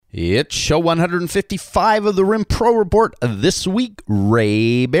It's show 155 of the RIM Pro Report. This week,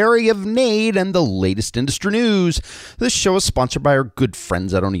 Ray Barry of NAID and the latest industry news. This show is sponsored by our good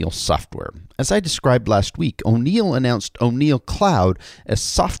friends at O'Neill Software. As I described last week, O'Neill announced O'Neill Cloud as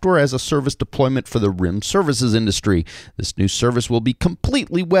software as a service deployment for the RIM services industry. This new service will be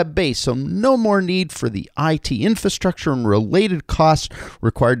completely web-based, so no more need for the IT infrastructure and related costs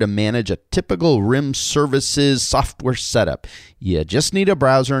required to manage a typical RIM services software setup. You just need a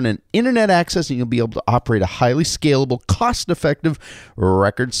browser and an internet access, and you'll be able to operate a highly scalable, cost-effective,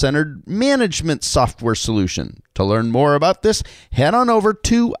 record-centered management software solution. To learn more about this, head on over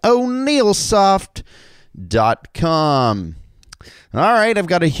to o'neillsoft.com. All right, I've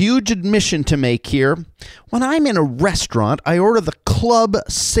got a huge admission to make here. When I'm in a restaurant, I order the club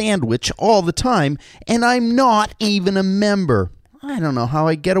sandwich all the time, and I'm not even a member. I don't know how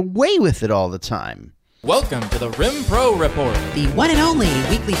I get away with it all the time. Welcome to the RIM Pro Report, the one and only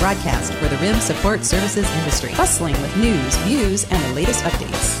weekly broadcast for the RIM support services industry, bustling with news, views, and the latest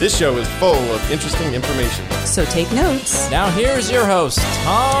updates. This show is full of interesting information. So take notes. Now here's your host,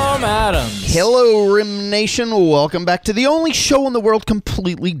 Tom Adams. Hello, RIM Nation. Welcome back to the only show in the world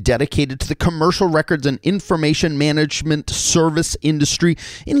completely dedicated to the commercial records and information management service industry,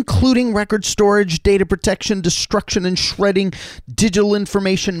 including record storage, data protection, destruction and shredding, digital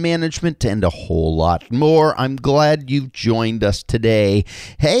information management, and a whole lot more. I'm glad you've joined us today.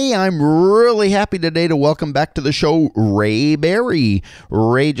 Hey, I'm really happy today to welcome back to the show Ray Barry.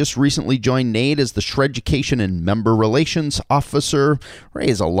 Ray just recently joined NAID as the Shreducation and Member Relations Officer. Ray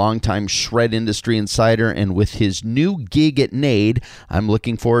is a longtime shred industry insider, and with his new gig at NAID, I'm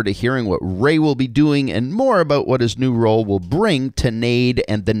looking forward to hearing what Ray will be doing and more about what his new role will bring to NAID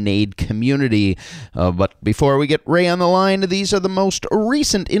and the NAID community. But before we get Ray on the line, these are the most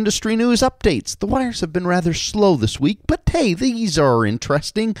recent industry news updates. The wires have been rather slow this week, but hey, these are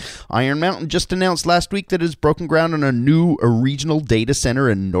interesting. Iron Mountain just announced last week that it has broken ground on a new regional data center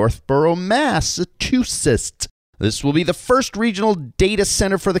in Northborough, Massachusetts. This will be the first regional data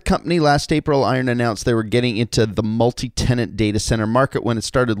center for the company. Last April, Iron announced they were getting into the multi-tenant data center market when it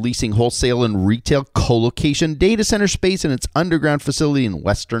started leasing wholesale and retail co-location data center space in its underground facility in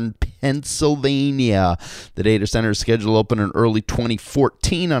western Pennsylvania. The data center is scheduled to open in early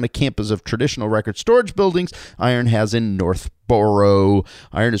 2014 on a campus of traditional record storage buildings Iron has in Northborough.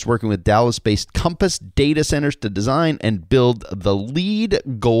 Iron is working with Dallas-based Compass Data Centers to design and build the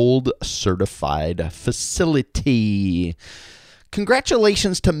LEED Gold certified facility.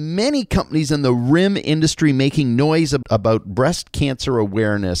 Congratulations to many companies in the RIM industry making noise about breast cancer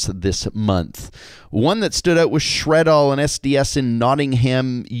awareness this month. One that stood out was Shredall and SDS in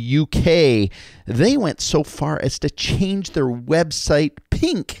Nottingham, UK. They went so far as to change their website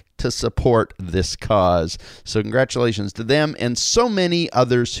pink to support this cause. So congratulations to them and so many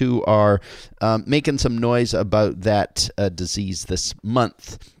others who are making some noise about that disease this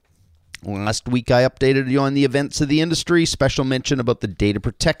month. Last week, I updated you on the events of the industry. Special mention about the Data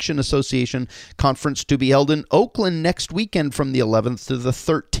Protection Association conference to be held in Oakland next weekend from the 11th to the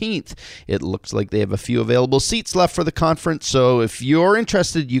 13th. It looks like they have a few available seats left for the conference, so if you're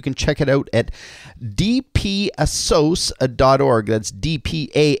interested, you can check it out at dpassoc.org. That's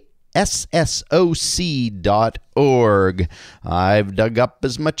dpassoc.org. I've dug up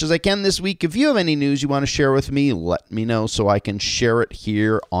as much as I can this week. If you have any news you want to share with me, let me know so I can share it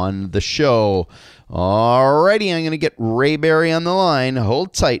here on the show. Alrighty, I'm going to get Ray Barry on the line.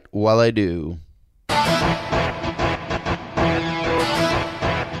 Hold tight while I do.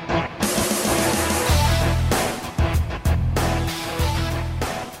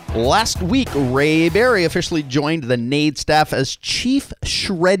 Last week, Ray Barry officially joined the NAID staff as Chief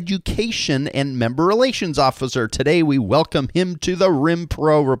Shreducation and Member Relations Officer. Today, we welcome him to the RIM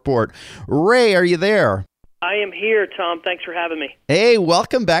Pro Report. Ray, are you there? I am here, Tom. Thanks for having me. Hey,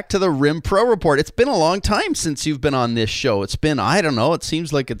 welcome back to the RIM Pro Report. It's been a long time since you've been on this show. It's been, I don't know, it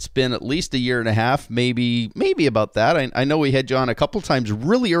seems like it's been at least a year and a half, maybe about that. I know we had you on a couple times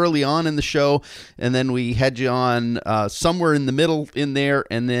really early on in the show, and then we had you on somewhere in the middle in there,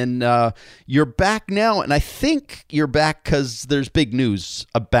 and then you're back now, and I think you're back because there's big news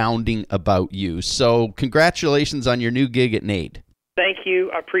abounding about you. So congratulations on your new gig at NAID. Thank you.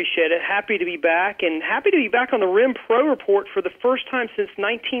 I appreciate it. Happy to be back, and happy to be back on the RIM Pro Report for the first time since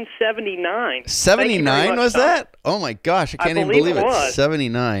 1979. 79 was that? Oh my gosh, I can't even believe it.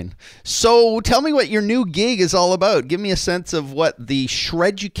 79. So tell me what your new gig is all about. Give me a sense of what the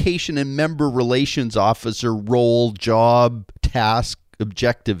Shreducation and Member Relations Officer role, job, task,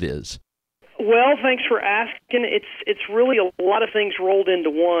 objective is. Well, thanks for asking. It's really a lot of things rolled into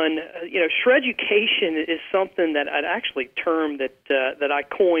one. Shreducation is something that I'd actually termed that I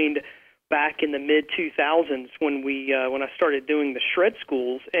coined back in the mid 2000s when I started doing the shred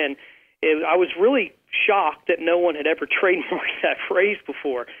schools, and I was really shocked that no one had ever trademarked that phrase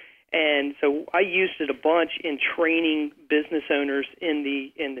before. And so I used it a bunch in training business owners in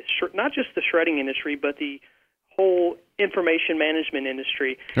the not just the shredding industry, but the whole information management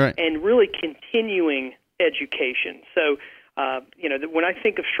industry, right, and really continuing education. So, when I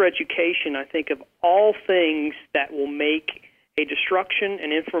think of shreducation, I think of all things that will make a destruction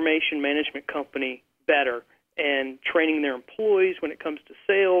and information management company better, and training their employees when it comes to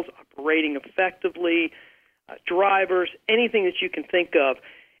sales, operating effectively, drivers, anything that you can think of,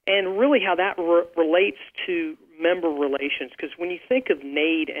 and really how that relates to member relations. Because when you think of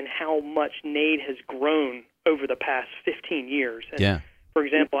NADE and how much NADE has grown over the past 15 years, and for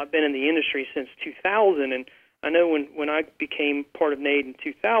example, I've been in the industry since 2000, and I know when I became part of NADE in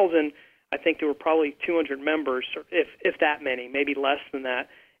 2000, I think there were probably 200 members, or if that many, maybe less than that,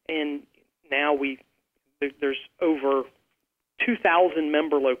 and now there's over 2,000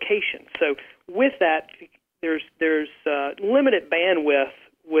 member locations. So with that, there's limited bandwidth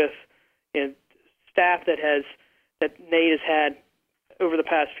with staff that NADE has had over the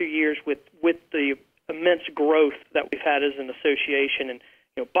past few years with the immense growth that we've had as an association.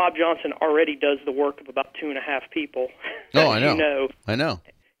 And Bob Johnson already does the work of about 2.5 people. Oh, I know. I know.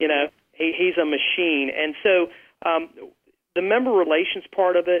 He's a machine, and so the member relations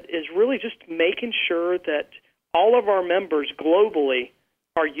part of it is really just making sure that all of our members globally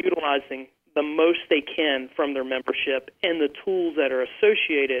are utilizing the most they can from their membership and the tools that are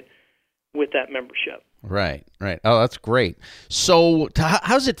associated with that membership. Right. Oh, that's great. So how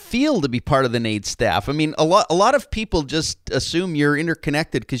does it feel to be part of the NADE staff? I mean, a lot of people just assume you're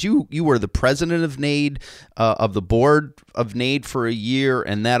interconnected because you were the president of NADE, of the board of NADE for a year,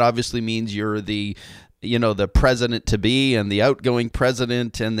 and that obviously means you're the president to be and the outgoing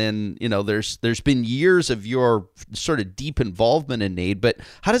president, and then there's been years of your sort of deep involvement in NADE. But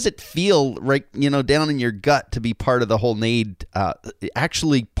how does it feel, right, down in your gut, to be part of the whole NADE,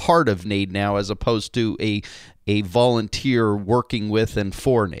 actually part of NADE now, as opposed to a volunteer working with and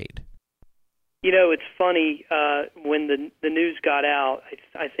for NADE? It's funny, when the news got out,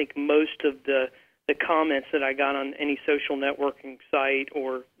 I think most of the comments that I got on any social networking site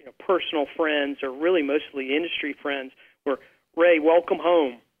or personal friends, or really mostly industry friends, were, "Ray, welcome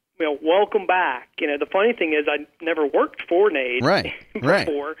home. Welcome back." The funny thing is I never worked for NADE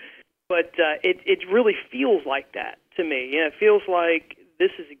before, but it really feels like that to me. It feels like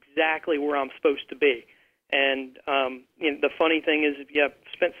this is exactly where I'm supposed to be. And the funny thing is, I've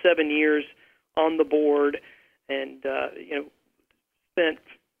spent 7 years on the board, and spent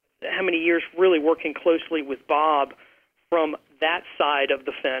how many years really working closely with Bob from that side of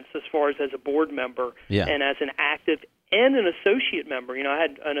the fence, as far as a board member, and as an active and an associate member. I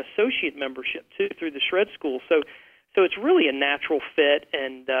had an associate membership too through the shred school. So it's really a natural fit,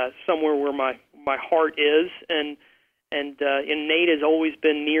 and somewhere where my heart is, and NADE has always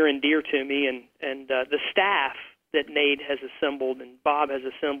been near and dear to me, and the staff that NADE has assembled and Bob has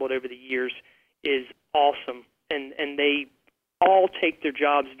assembled over the years is awesome, and they all take their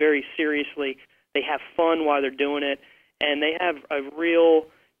jobs very seriously. They have fun while they're doing it, and they have a real,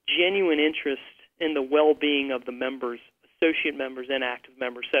 genuine interest in the well-being of the members, associate members and active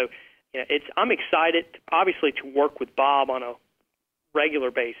members. So I'm excited, obviously, to work with Bob on a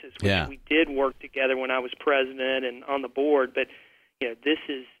regular basis, which we did work together when I was president and on the board, but this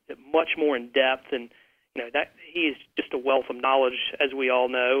is much more in depth, and that he is just a wealth of knowledge, as we all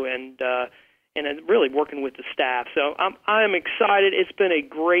know, and really working with the staff. So I'm excited. It's been a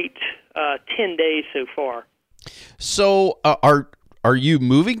great 10 days so far. So are you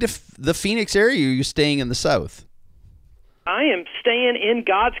moving to the Phoenix area, or are you staying in the South? I am staying in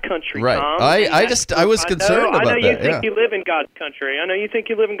God's country, right. Tom. I was concerned about that. I know you think you live in God's country. I know you think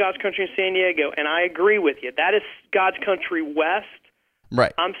you live in God's country in San Diego, and I agree with you. That is God's country west.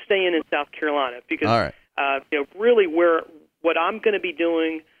 Right. I'm staying in South Carolina because all right. Really what I'm going to be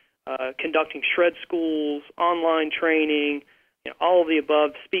doing, conducting shred schools, online training, all of the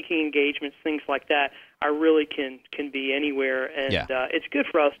above, speaking engagements, things like that, I really can be anywhere. And it's good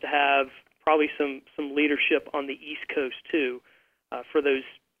for us to have probably some leadership on the East Coast too, for those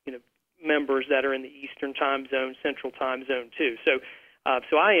members that are in the Eastern time zone, Central time zone too. So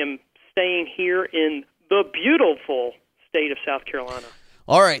I am staying here in the beautiful state of South Carolina.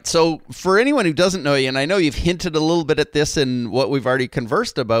 All right. So for anyone who doesn't know you, and I know you've hinted a little bit at this in what we've already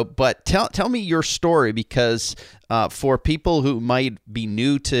conversed about, but tell me your story, because for people who might be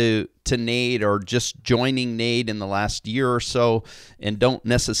new to NADE or just joining NADE in the last year or so and don't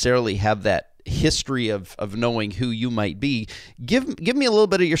necessarily have that history of knowing who you might be, give me a little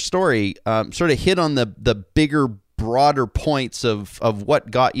bit of your story, sort of hit on the bigger, broader points of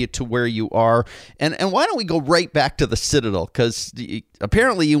what got you to where you are. And why don't we go right back to the Citadel? Because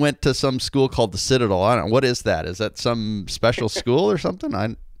apparently you went to some school called the Citadel. I don't know. What is that? Is that some special school or something?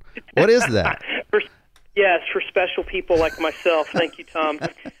 What is that? Yes, for special people like myself. Thank you, Tom.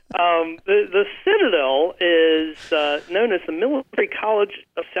 The Citadel is known as the Military College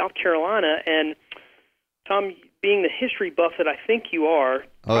of South Carolina. And, Tom, being the history buff that I think you are,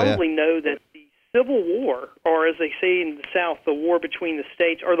 probably know that Civil War, or as they say in the South, the war between the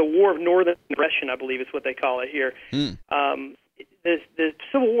states, or the War of Northern Aggression, I believe is what they call it here. The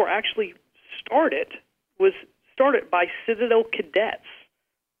Civil War actually was started by Citadel cadets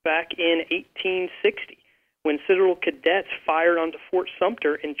back in 1860, when Citadel cadets fired onto Fort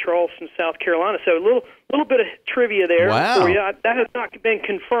Sumter in Charleston, South Carolina. So a little bit of trivia there for you. That has not been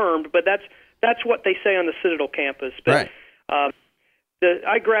confirmed, but that's what they say on the Citadel campus. But, right.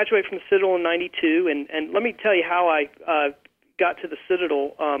 I graduated from the Citadel in '92, and let me tell you how I got to the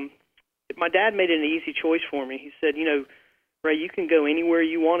Citadel. My dad made it an easy choice for me. He said, Ray, you can go anywhere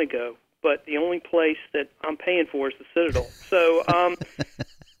you want to go, but the only place that I'm paying for is the Citadel. So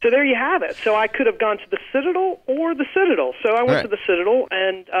so there you have it. So I could have gone to the Citadel or the Citadel. So I went to the Citadel,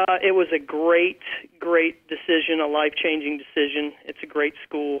 and it was a great decision, a life-changing decision. It's a great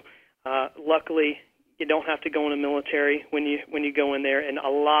school. Luckily, you don't have to go in the military when you go in there, and a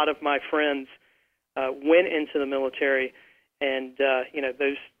lot of my friends went into the military, and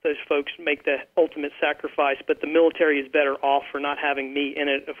those folks make the ultimate sacrifice. But the military is better off for not having me in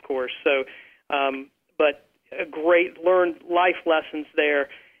it, of course. So, but a learned life lessons there,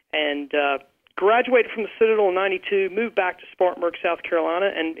 and graduated from the Citadel in '92, moved back to Spartanburg, South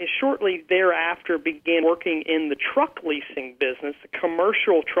Carolina, and shortly thereafter began working in the truck leasing business, the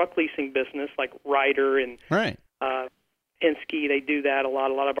commercial truck leasing business, like Ryder and Penske. They do that a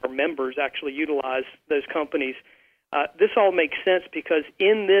lot. A lot of our members actually utilize those companies. This all makes sense because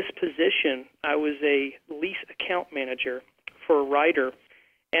in this position, I was a lease account manager for Ryder,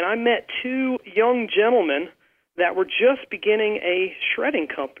 and I met two young gentlemen that were just beginning a shredding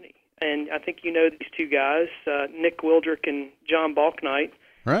company. And I think you know these two guys, Nick Wildrick and John Balknight.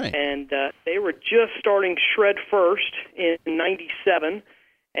 Right. And they were just starting Shred First in '97,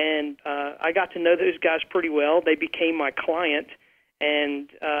 and I got to know those guys pretty well. They became my client,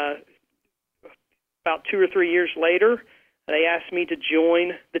 and about 2 or 3 years later, they asked me to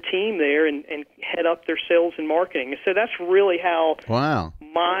join the team there and head up their sales and marketing. So that's really how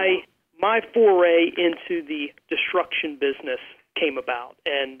my foray into the destruction business came about,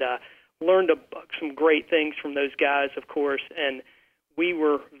 and learned some great things from those guys, of course. And we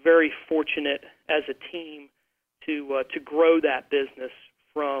were very fortunate as a team to grow that business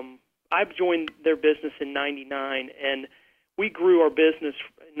from. I joined their business in '99, and we grew our business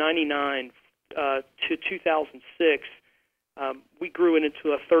 '99 to 2006. We grew it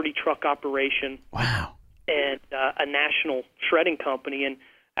into a 30 truck operation. Wow! And a national shredding company. And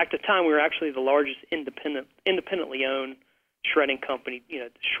at the time, we were actually the largest independently owned shredding company,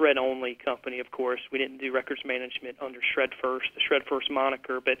 shred-only company, of course. We didn't do records management under Shred First, the Shred First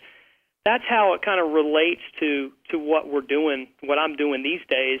moniker, but that's how it kind of relates to what we're doing, what I'm doing these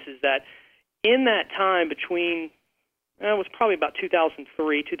days, is that in that time between, it was probably about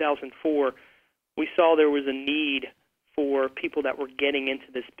 2003, 2004, we saw there was a need for people that were getting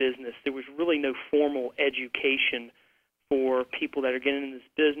into this business. There was really no formal education for people that are getting into this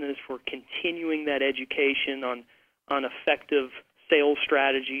business, for continuing that education on effective sales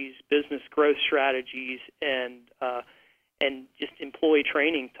strategies, business growth strategies, and just employee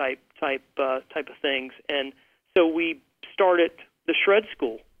training type of things. And so we started the Shred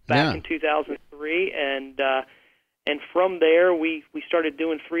School back in 2003, and from there we started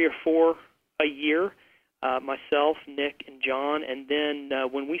doing 3 or 4 a year. Myself, Nick, and John, and then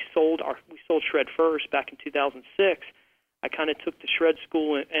when we sold Shred First back in 2006, I kind of took the Shred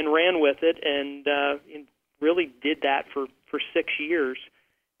School and ran with it, and really did that for 6 years.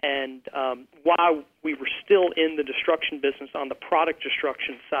 And while we were still in the destruction business on the product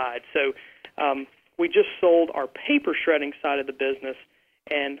destruction side. So we just sold our paper shredding side of the business,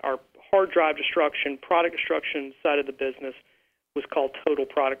 and our hard drive destruction, product destruction side of the business was called Total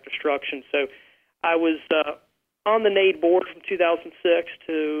Product Destruction. So I was on the NADE board from 2006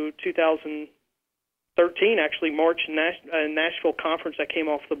 to 13, actually, March Nashville conference, I came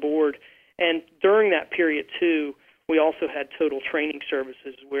off the board. And during that period, too, we also had Total Training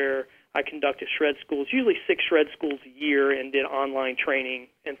Services where I conducted shred schools, usually 6 shred schools a year, and did online training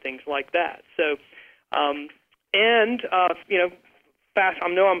and things like that. So, fast. I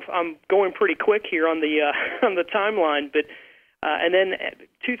know I'm going pretty quick here on the on the timeline, but and then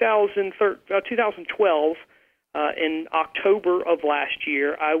 2012, in October of last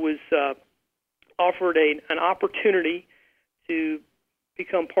year, I was offered an opportunity to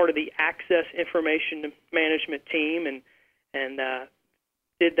become part of the Access Information Management team, and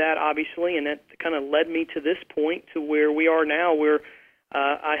did that, obviously, and that kind of led me to this point, to where we are now, where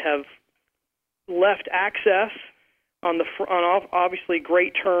I have left Access on obviously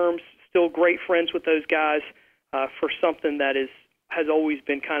great terms, still great friends with those guys, for something that has always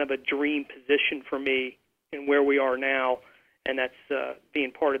been kind of a dream position for me, and where we are now, and that's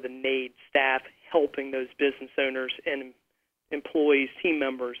being part of the NADE staff, helping those business owners and employees, team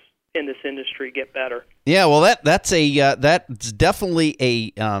members in this industry get better. Yeah, well, that's definitely a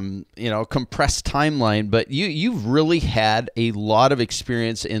compressed timeline, but you've really had a lot of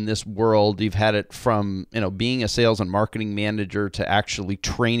experience in this world. You've had it from being a sales and marketing manager to actually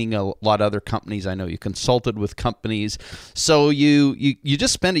training a lot of other companies. I know you consulted with companies, so you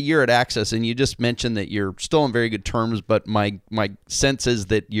just spent a year at Access, and you just mentioned that you're still on very good terms. But my sense is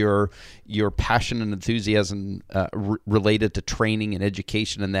that your passion and enthusiasm related to training and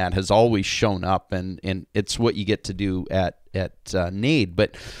education and that has always shown up, and it's what you get to do at NADE.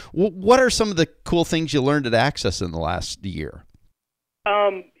 But what are some of the cool things you learned at Access in the last year?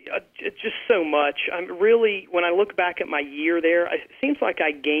 Just so much. Really, when I look back at my year there, it seems like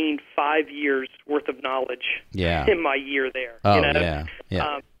I gained 5 years worth of knowledge in my year there. Oh, yeah.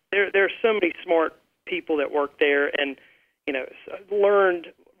 There are so many smart people that work there, and learned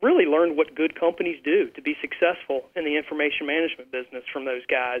what good companies do to be successful in the information management business from those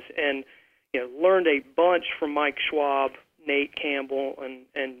guys, and learned a bunch from Mike Schwab, Nate Campbell,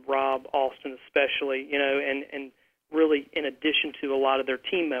 and Rob Austin especially, and really in addition to a lot of their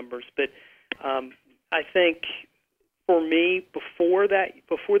team members. But I think for me, before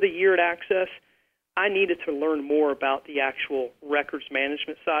the year at Access, I needed to learn more about the actual records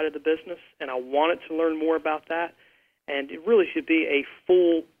management side of the business, and I wanted to learn more about that. And it really should be a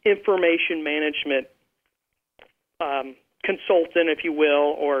full information management consultant, if you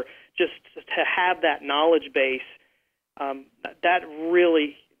will, or just to have that knowledge base. That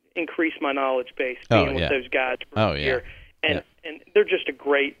really increased my knowledge base being with those guys for a year. And they're just a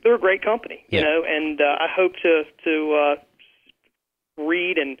great company, and I hope to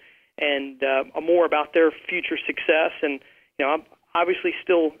read and more about their future success. And I'm obviously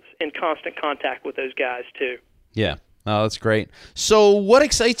still in constant contact with those guys too. Yeah. Oh, that's great. So what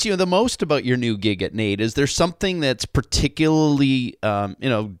excites you the most about your new gig at NADE? Is there something that's particularly,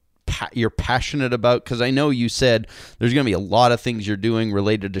 you're passionate about? Because I know you said there's going to be a lot of things you're doing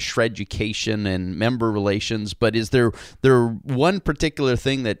related to shreducation and member relations, but is there one particular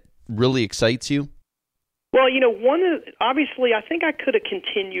thing that really excites you? Well, obviously, I think I could have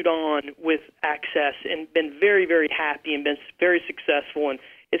continued on with Access and been very, very happy and been very successful. And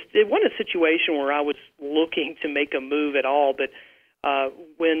it wasn't a situation where I was looking to make a move at all, but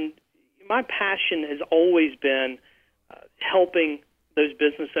when my passion has always been helping those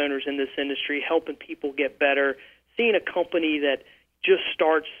business owners in this industry, helping people get better, seeing a company that just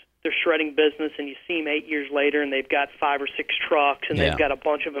starts their shredding business and you see them 8 years later and they've got 5 or 6 trucks and they've got a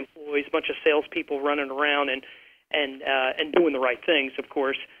bunch of employees, a bunch of salespeople running around and doing the right things, of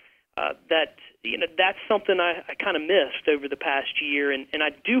course. That's something I kind of missed over the past year, and I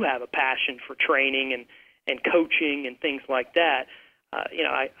do have a passion for training and coaching and things like that.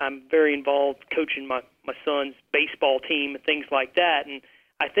 I'm very involved coaching my son's baseball team and things like that, and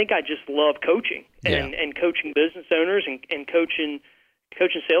I think I just love coaching and coaching business owners and coaching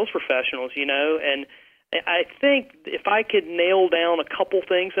sales professionals, and I think if I could nail down a couple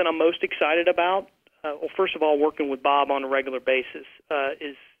things that I'm most excited about, well, first of all, working with Bob on a regular basis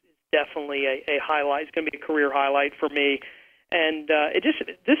is definitely a highlight. It's going to be a career highlight for me, and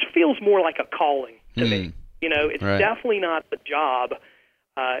this feels more like a calling to me. It's definitely not a job.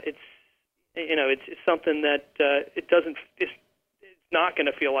 It's something that it's not going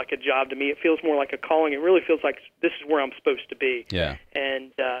to feel like a job to me. It feels more like a calling. It really feels like this is where I'm supposed to be. Yeah.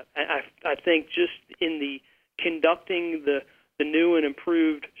 And I think just in the conducting the new and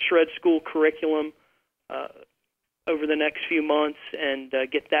improved Shred School curriculum over the next few months and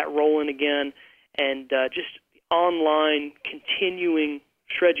get that rolling again, and just online continuing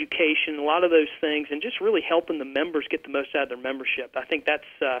Shreducation, a lot of those things, and just really helping the members get the most out of their membership. I think that's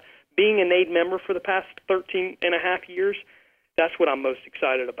being a NAID member for the past 13 and a half years, that's what I'm most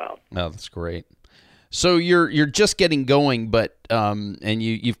excited about. Oh, that's great. So you're just getting going, but and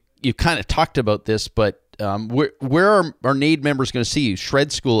you've kind of talked about this, but where are our NAID members going to see you?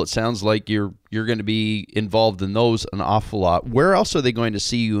 Shred School. It sounds like you're going to be involved in those an awful lot. Where else are they going to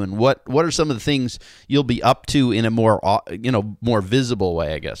see you, and what are some of the things you'll be up to in a more more visible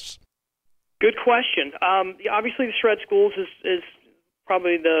way, I guess? Good question. Obviously, the Shred Schools is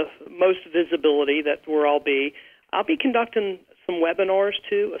probably the most visibility that where I'll be. I'll be conducting some webinars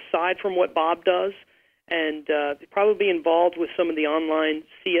too, aside from what Bob does, and probably be involved with some of the online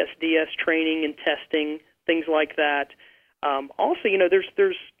CSDS training and testing, things like that. Also,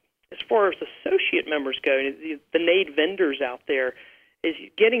 there's as far as associate members go, the NAID vendors out there is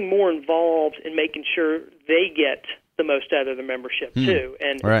getting more involved in making sure they get the most out of the membership too,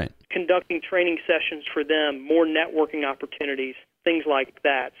 and conducting training sessions for them, more networking opportunities, things like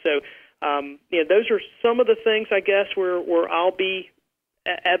that. So, those are some of the things, I guess, where I'll be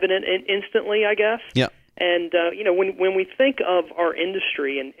evident instantly, I guess. Yeah. And when we think of our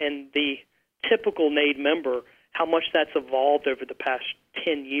industry and the typical NAID member, how much that's evolved over the past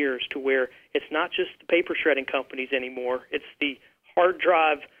 10 years to where it's not just the paper shredding companies anymore, it's the hard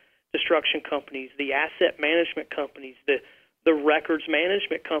drive destruction companies, the asset management companies, the records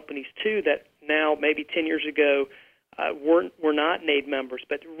management companies too, that now maybe 10 years ago were not NAID members,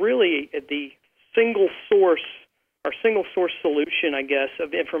 but really the single source solution, I guess,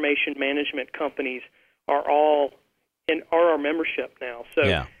 of information management companies are all our membership now. So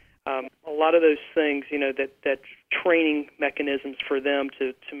a lot of those things, that training mechanisms for them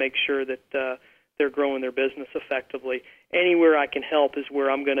to make sure that they're growing their business effectively. Anywhere I can help is where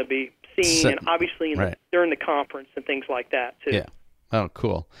I'm going to be seen, and obviously during the conference and things like that too. Yeah. Oh,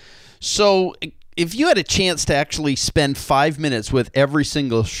 cool. So if you had a chance to actually spend 5 minutes with every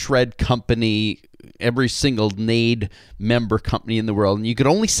single shred company, every single NAID member company in the world, and you could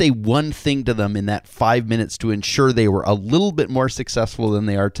only say one thing to them in that 5 minutes to ensure they were a little bit more successful than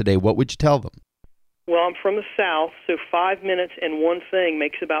they are today, what would you tell them? Well, I'm from the South, so 5 minutes and one thing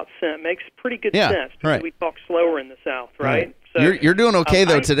makes pretty good sense because we talk slower in the South, right? So you're doing okay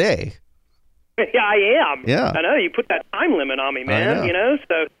though today. Yeah, I am. Yeah, I know you put that time limit on me, man.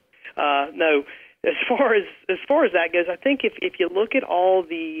 So no. As far as that goes, I think if you look at all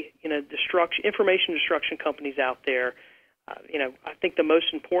the information destruction companies out there, I think the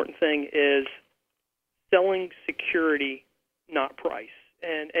most important thing is selling security, not price,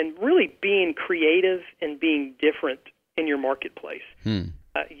 and really being creative and being different in your marketplace.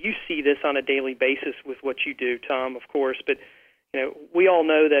 You see this on a daily basis with what you do, Tom, of course, but we all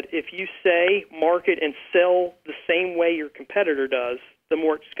know that if you say, market, and sell the same way your competitor does, the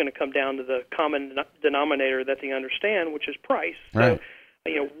more it's going to come down to the common denominator that they understand, which is price. Right.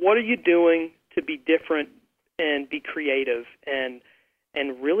 So, what are you doing to be different and be creative and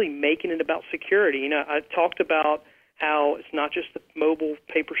really making it about security? I talked about how it's not just the mobile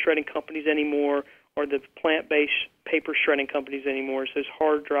paper shredding companies anymore or the plant-based paper shredding companies anymore. It's those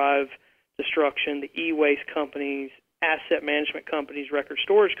hard drive destruction, the e-waste companies, asset management companies, record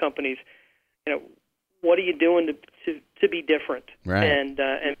storage companies. What are you doing to be different and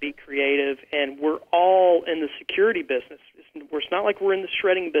be creative? And we're all in the security business. It's not like we're in the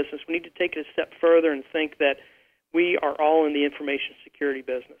shredding business. We need to take it a step further and think that we are all in the information security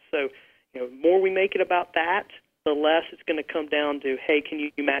business. So, the more we make it about that, the less it's going to come down to, hey, can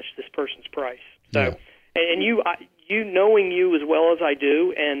you match this person's price? So, and you knowing you as well as I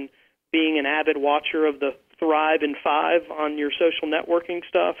do, and being an avid watcher of the Thrive in 5 on your social networking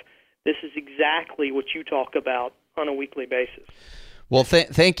stuff, this is exactly what you talk about on a weekly basis. Well,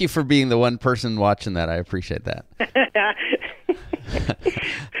 thank you for being the one person watching that. I appreciate that.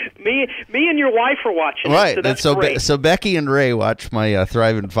 Me and your wife are watching. Right. It, so that's great. So Becky and Ray watch my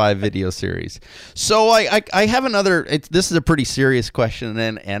Thrive in 5 video series. So I have another. This is a pretty serious question,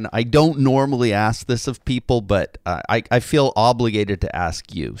 and I don't normally ask this of people, but I feel obligated to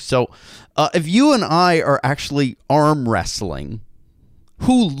ask you. So if you and I are actually arm wrestling,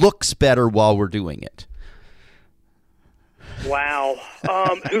 who looks better while we're doing it? Wow.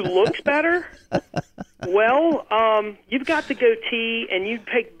 Who looks better? Well, you've got the goatee, and you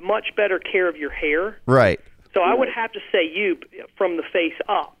take much better care of your hair. Right. So I would have to say you from the face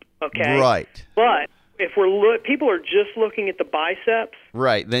up, okay? Right. But if people are just looking at the biceps.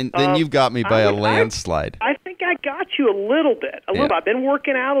 Right. Then you've got me by a landslide. I think I got you a little bit. I've been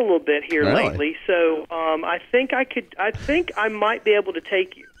working out a little bit here lately, so I think I might be able to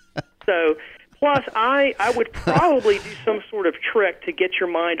take you. So. Plus, I would probably do some sort of trick to get your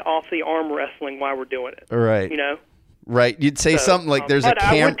mind off the arm wrestling while we're doing it. Right. Right. You'd say something like there's a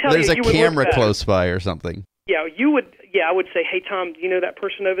camera close by or something. Yeah, you would. Yeah, I would say, hey, Tom, you know that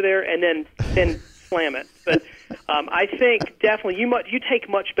person over there? And then slam it. But I think definitely you take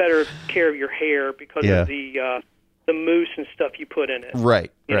much better care of your hair because of the mousse and stuff you put in it.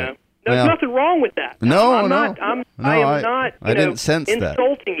 Right, you right. know? There's nothing wrong with that. I am not didn't sense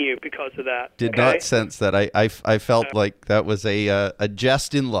insulting you because of that. Did not sense that. I felt like that was a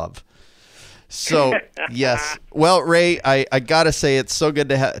jest in love. So yes. Well, Ray, I gotta say it's so good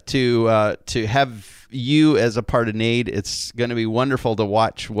to have you as a part of NADE. It's going to be wonderful to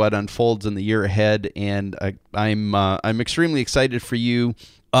watch what unfolds in the year ahead, and I'm extremely excited for you.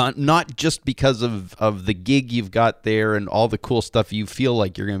 Not just because of the gig you've got there and all the cool stuff you feel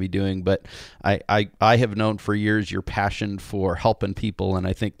like you're going to be doing, but I have known for years your passion for helping people, and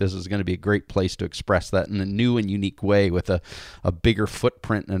I think this is going to be a great place to express that in a new and unique way with a bigger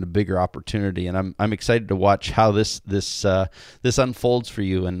footprint and a bigger opportunity. And I'm excited to watch how this unfolds for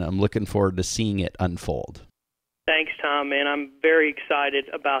you, and I'm looking forward to seeing it unfold. Thanks, Tom, man. I'm very excited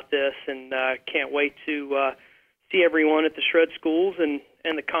about this, and can't wait to see everyone at the Shred Schools and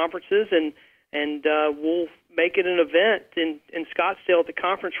the conferences, and we'll make it an event in Scottsdale at the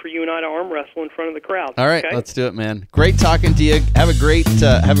conference for you and I to arm wrestle in front of the crowd. All right, Let's do it, man. Great talking to you. Have a great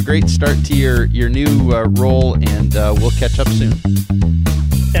start to your new role, and we'll catch up soon.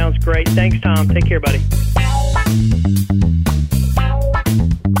 Sounds great. Thanks, Tom. Take care, buddy.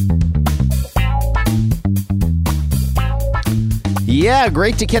 Yeah,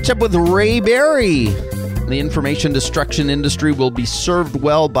 great to catch up with Ray Berry. The information destruction industry will be served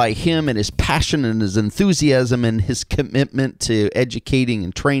well by him and his passion and his enthusiasm and his commitment to educating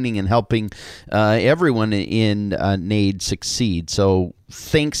and training and helping everyone in NADE succeed. So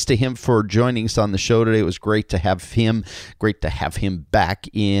thanks to him for joining us on the show today. It was great to have him back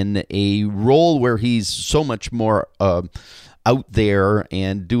in a role where he's so much more out there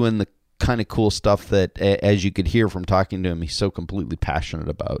and doing the kind of cool stuff that, as you could hear from talking to him, he's so completely passionate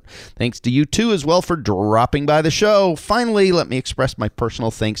about. Thanks to you too as well for dropping by the show. Finally, let me express my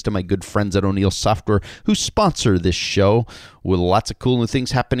personal thanks to my good friends at O'Neill Software who sponsor this show. With lots of cool new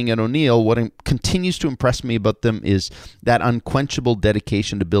things happening at O'Neill, what continues to impress me about them is that unquenchable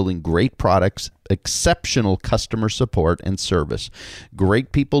dedication to building great products, exceptional customer support and service.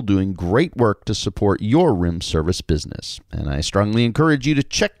 Great people doing great work to support your rim service business. And I strongly encourage you to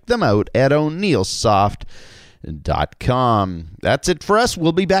check them out at o'neillsoft.com. That's it for us.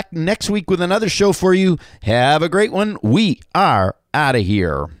 We'll be back next week with another show for you. Have a great one. We are out of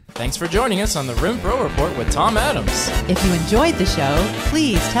here. Thanks for joining us on the Rim Pro Report with Tom Adams. If you enjoyed the show,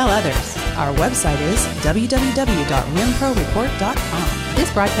 please tell others. Our website is www.rimproreport.com.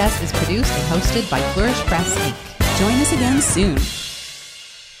 This broadcast is produced and hosted by Flourish Press, Inc. Join us again soon.